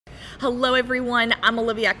Hello everyone, I'm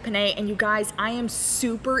Olivia Panay, and you guys, I am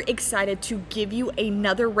super excited to give you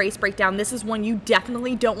another race breakdown. This is one you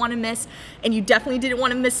definitely don't want to miss, and you definitely didn't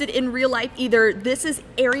want to miss it in real life either. This is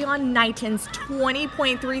Erriyon Knighton's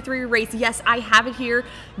 20.33 race. Yes, I have it here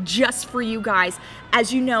just for you guys.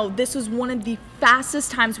 As you know, this was one of the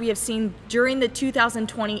fastest times we have seen during the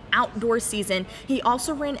 2020 outdoor season. He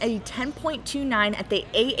also ran a 10.29 at the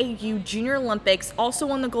AAU Junior Olympics, also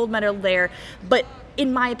won the gold medal there. But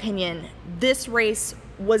in my opinion, this race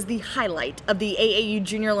was the highlight of the AAU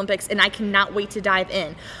Junior Olympics, and I cannot wait to dive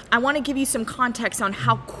in. I want to give you some context on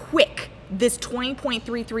how quick this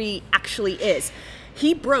 20.33 actually is.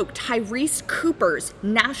 He broke Tyrese Cooper's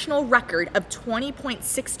national record of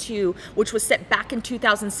 20.62, which was set back in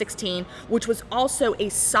 2016, which was also a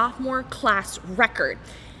sophomore class record.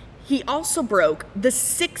 He also broke the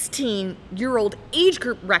 16-year-old age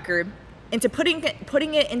group record. And to putting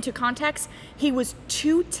it into context, he was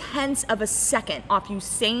 0.2 of a second off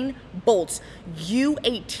Usain Bolt's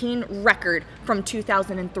U18 record from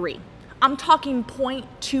 2003. I'm talking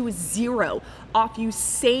 0.20 off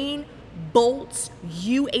Usain Bolt's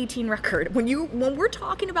U18 record. When we're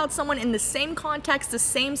talking about someone in the same context, the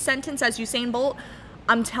same sentence as Usain Bolt,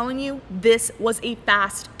 I'm telling you, this was a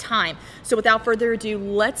fast time. So without further ado,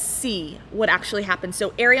 let's see what actually happened. So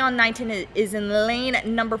Erriyon Knighton is in lane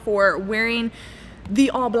number 4, wearing the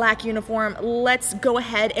all-black uniform. Let's go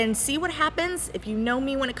ahead and see what happens. If you know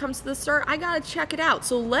me when it comes to the start, I gotta check it out.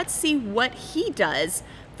 So let's see what he does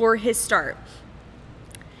for his start.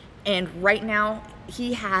 And right now,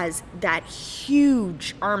 he has that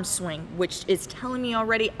huge arm swing, which is telling me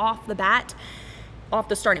already off the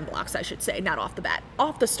starting blocks, I should say, not off the bat.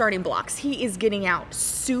 Off the starting blocks, he is getting out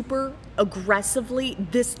super aggressively.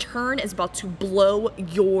 This turn is about to blow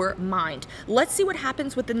your mind. Let's see what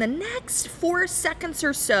happens within the next 4 seconds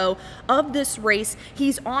or so of this race.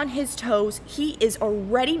 He's on his toes. He is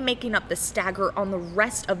already making up the stagger on the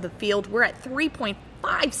rest of the field. We're at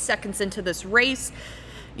 3.5 seconds into this race.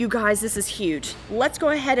 You guys, this is huge. Let's go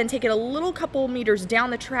ahead and take it a couple meters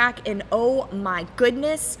down the track, and oh my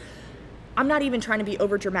goodness, I'm not even trying to be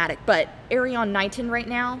over dramatic, but Erriyon Knighton right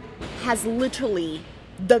now has literally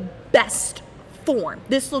the best form.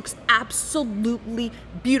 This looks absolutely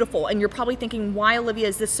beautiful. And you're probably thinking, why, Olivia,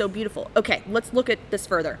 is this so beautiful? Okay, let's look at this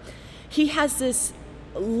further. He has this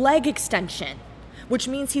leg extension, which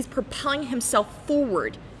means he's propelling himself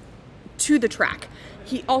forward to the track.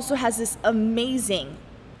 He also has this amazing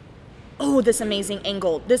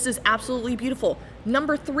angle. This is absolutely beautiful.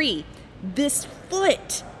 Number 3, this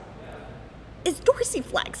foot is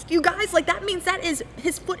dorsiflexed. You guys, like, that means that is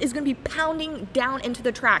his foot is going to be pounding down into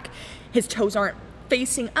the track. His toes aren't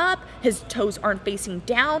facing up, his toes aren't facing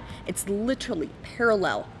down. It's literally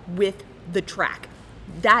parallel with the track.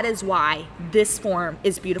 That is why this form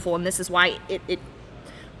is beautiful, and this is why it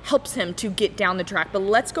helps him to get down the track. But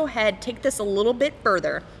let's go ahead, take this a little bit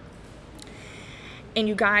further. And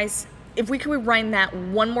you guys, if we could rewind that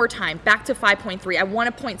one more time, back to 5.3, I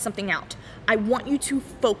want to point something out. I want you to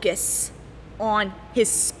focus on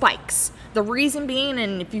his spikes. The reason being,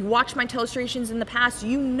 and if you watch my illustrations in the past,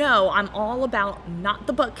 you know I'm all about not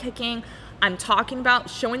the butt kicking. I'm talking about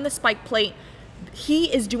showing the spike plate.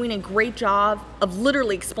 He is doing a great job of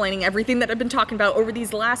literally explaining everything that I've been talking about over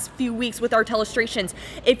these last few weeks with our illustrations.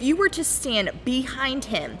 If you were to stand behind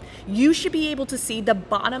him, you should be able to see the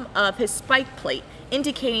bottom of his spike plate,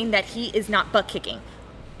 indicating that he is not butt kicking.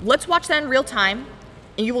 Let's watch that in real time,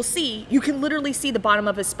 and you will see, you can literally see the bottom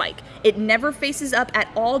of his spike. It never faces up at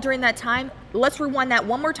all during that time. Let's rewind that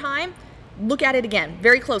one more time. Look at it again,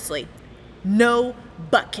 very closely. No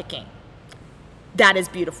butt kicking. That is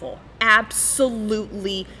beautiful.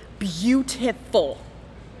 Absolutely beautiful.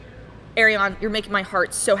 Erriyon, you're making my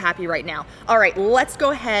heart so happy right now. All right, let's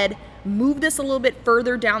go ahead, move this a little bit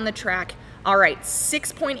further down the track. All right,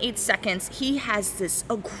 6.8 seconds. He has this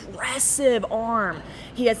aggressive arm.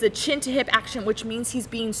 He has the chin to hip action, which means he's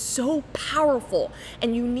being so powerful.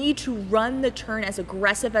 And you need to run the turn as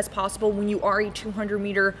aggressive as possible when you are a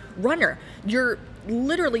 200-meter runner. You're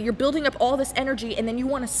building up all this energy, and then you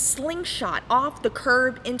want to slingshot off the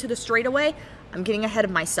curve into the straightaway. I'm getting ahead of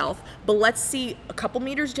myself, but let's see a couple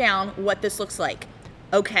meters down what this looks like.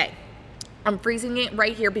 Okay. I'm freezing it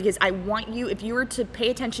right here because I want you, if you were to pay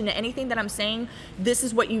attention to anything that I'm saying, this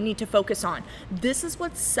is what you need to focus on. This is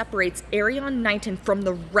what separates Erriyon Knighton from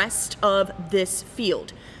the rest of this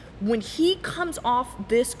field. When he comes off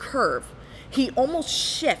this curve, he almost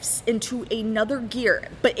shifts into another gear,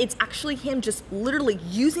 but it's actually him just literally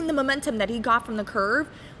using the momentum that he got from the curve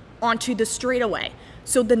onto the straightaway.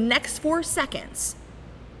 So the next 4 seconds,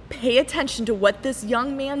 pay attention to what this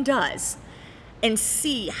young man does and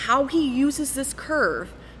see how he uses this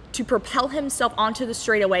curve to propel himself onto the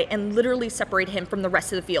straightaway and literally separate him from the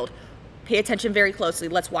rest of the field. Pay attention very closely.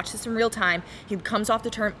 Let's watch this in real time. He comes off the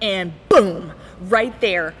turn and boom, right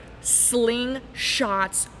there,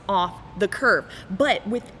 slingshots off the curve. But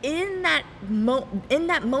within that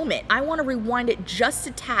moment, I want to rewind it just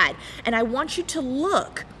a tad, and I want you to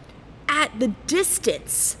look at the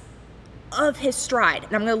distance of his stride.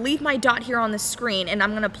 And I'm going to leave my dot here on the screen, and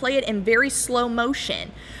I'm going to play it in very slow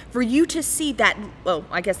motion for you to see that. Oh,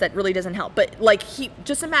 I guess that really doesn't help, but like,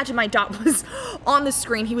 just imagine my dot was on the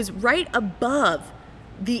screen. He was right above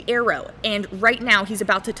the arrow, and right now he's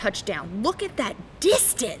about to touch down. Look at that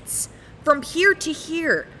distance from here to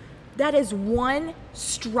here. That is one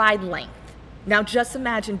stride length. Now just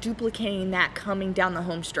imagine duplicating that coming down the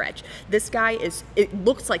home stretch. This guy it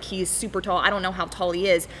looks like he is super tall. I don't know how tall he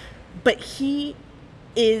is, but he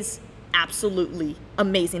is absolutely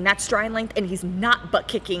amazing. That stride length, and he's not butt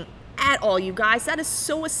kicking at all, you guys. That is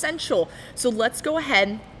so essential. So let's go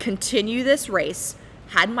ahead, continue this race.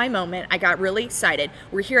 Had my moment. I got really excited.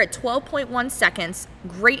 We're here at 12.1 seconds.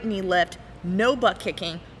 Great knee lift, no butt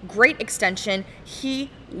kicking, great extension. He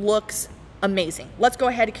looks amazing. Let's go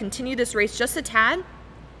ahead and continue this race just a tad.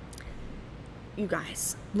 You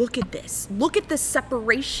guys, look at this. Look at the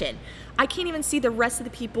separation. I can't even see the rest of the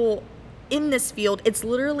people in this field. It's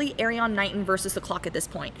literally Erriyon Knighton versus the clock at this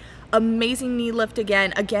point. Amazing knee lift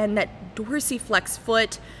again. Again, that dorsiflex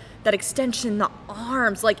foot, that extension, the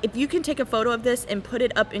arms. Like, if you can take a photo of this and put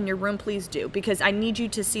it up in your room, please do, because I need you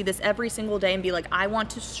to see this every single day and be like, I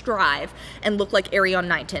want to strive and look like Erriyon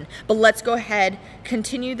Knighton. But let's go ahead,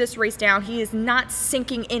 continue this race down. He is not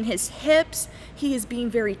sinking in his hips. He is being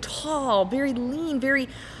very tall, very lean, very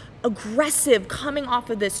aggressive coming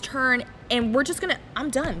off of this turn, and we're just gonna,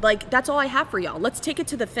 I'm done. Like, that's all I have for y'all. Let's take it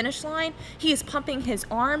to the finish line. He is pumping his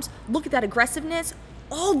arms. Look at that aggressiveness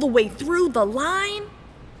all the way through the line.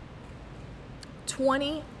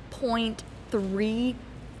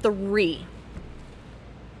 20.33.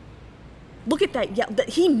 Look at that. Yeah,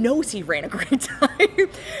 he knows he ran a great time.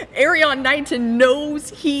 Erriyon Knighton knows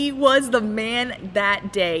he was the man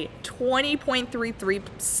that day. 20.33.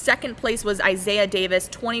 Second place was Isaiah Davis,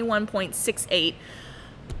 21.68.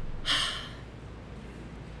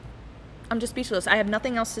 I'm just speechless. I have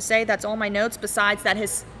nothing else to say. That's all my notes, besides that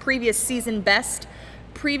his previous season best,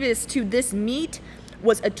 previous to this meet,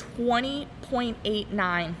 was a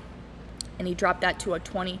 20.89, and he dropped that to a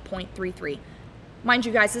 20.33. Mind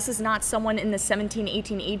you guys, this is not someone in the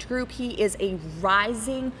 17-18 age group. He is a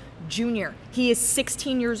rising junior. He is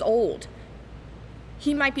 16 years old.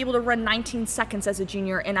 He might be able to run 19 seconds as a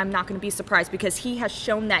junior, and I'm not going to be surprised, because he has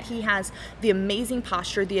shown that he has the amazing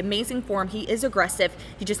posture, the amazing form. He is aggressive.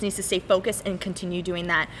 He just needs to stay focused and continue doing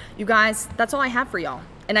that. You guys, that's all I have for y'all.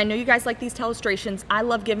 And I know you guys like these illustrations. I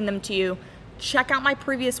love giving them to you. Check out my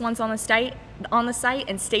previous ones on the site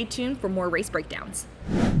and stay tuned for more race breakdowns.